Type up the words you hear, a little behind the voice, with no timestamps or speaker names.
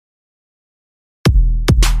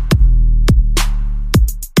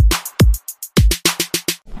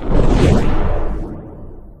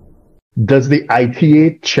Does the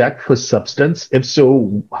ITA check for substance? If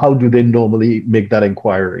so, how do they normally make that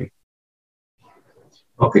inquiry?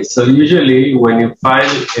 Okay, so usually when you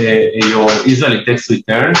file your Israeli tax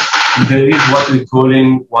return, there is what we call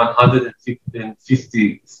in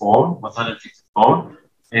 150 form,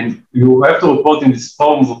 and you have to report in this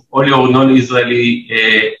form of all your non-Israeli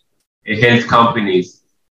health companies.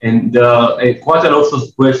 And there are quite a lot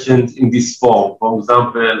of questions in this form. For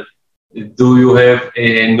example, do you have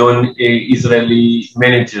non-Israeli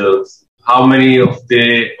managers? How many of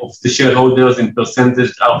the shareholders in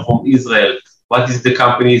percentage are from Israel? What is the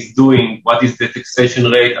company is doing? What is the taxation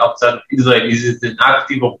rate outside of Israel? Is it an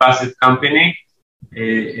active or passive company?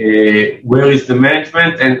 Where is the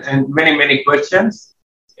management? And many, many questions.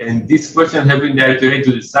 And this question helping the ITA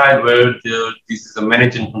to decide whether this is a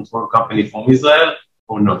managed and controlled company from Israel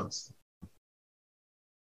or not.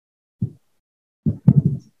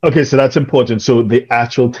 Okay, so that's important. So the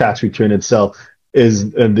actual tax return itself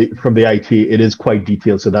is from the IT. It is quite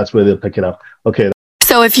detailed, so that's where they'll pick it up. Okay.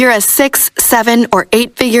 So if you're a 6, 7, or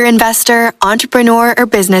 8-figure investor, entrepreneur, or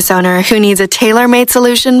business owner who needs a tailor-made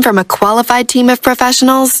solution from a qualified team of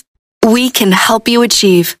professionals, we can help you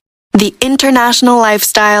achieve the international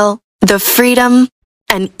lifestyle, the freedom,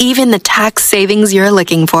 and even the tax savings you're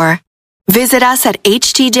looking for. Visit us at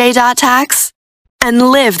htj.tax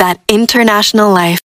and live that international life.